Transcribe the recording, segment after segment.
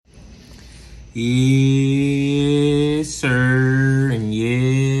Yes, sir, and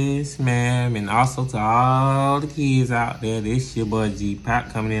yes, ma'am, and also to all the kids out there, this your boy G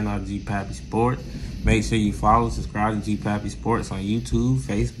Pap coming in on G Pappy Sports. Make sure you follow, subscribe to G Pappy Sports on YouTube,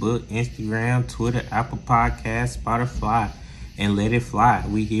 Facebook, Instagram, Twitter, Apple Podcasts, Spotify, and let it fly.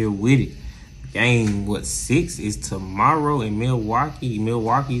 We here with it. Game 6 is tomorrow in Milwaukee.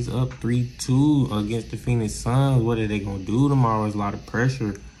 Milwaukee's up 3-2 against the Phoenix Suns. What are they gonna do tomorrow? There's a lot of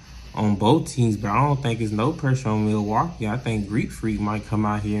pressure on both teams, but I don't think there's no pressure on Milwaukee. I think Greak Freak might come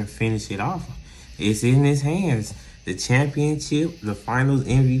out here and finish it off. It's in his hands. The championship, the finals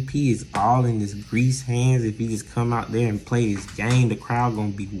MVP is all in his Grease hands. If he just come out there and play his game, the crowd gonna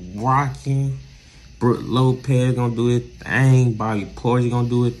be rocking. Brooke Lopez gonna do his thing. Bobby Portis gonna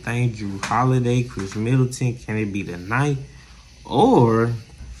do his thing. Drew Holiday, Chris Middleton. Can it be the night? Or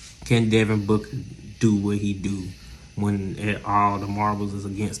can Devin Booker do what he do when all the marbles is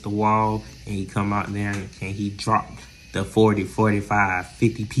against the wall and he come out there and can he drop the 40, 45,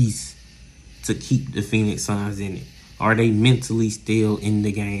 50 piece to keep the Phoenix Suns in it? Are they mentally still in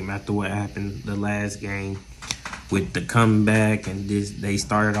the game after what happened the last game with the comeback and they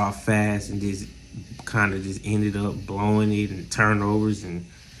started off fast and this kind of just ended up blowing it and turnovers, and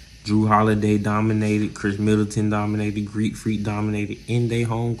Drew Holiday dominated, Chris Middleton dominated, Greek Freak dominated in their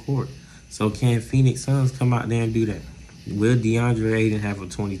home court. So can Phoenix Suns come out there and do that? Will DeAndre Ayton have a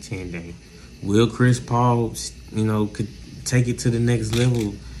 2010 game? Will Chris Paul, could take it to the next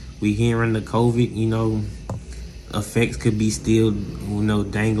level? We hearing the COVID, effects could be still,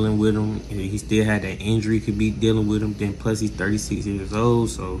 dangling with him. He still had that injury, could be dealing with him. Then plus he's 36 years old,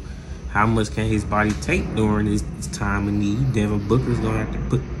 so how much can his body take during this time of need? Devin Booker's gonna have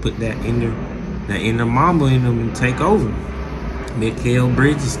to put that inner mama in him and take over. Mikal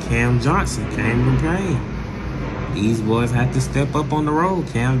Bridges, Cam Johnson, Cameron Payne. These boys have to step up on the road.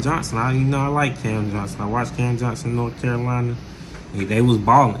 Cam Johnson, I like Cam Johnson. I watched Cam Johnson in North Carolina. They was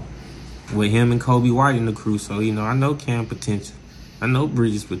balling with him and Kobe White in the crew. So, I know Cam potential. I know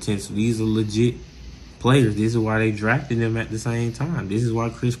Bridges potential. These are legit players. This is why they drafted them at the same time. This is why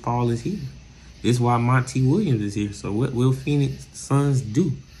Chris Paul is here. This is why Monty Williams is here. So what will Phoenix Suns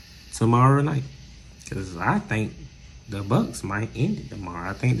do tomorrow night? Because I think the Bucks might end it tomorrow.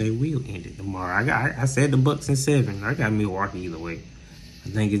 I think they will end it tomorrow. I said the Bucks in 7. I got Milwaukee either way. I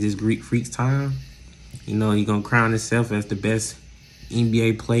think it's this Greek Freak's time. He's going to crown himself as the best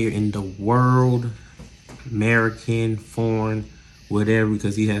NBA player in the world, American, foreign, whatever,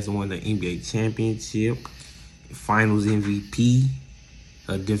 because he has won the NBA championship, finals MVP,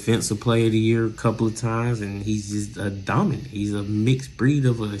 a defensive player of the year a couple of times, and he's just a dominant. He's a mixed breed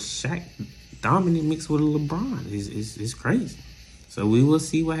of a Shaq dominant mixed with a LeBron. It's crazy. So we will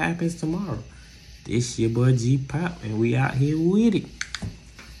see what happens tomorrow. This your boy G Pop, and we out here with it.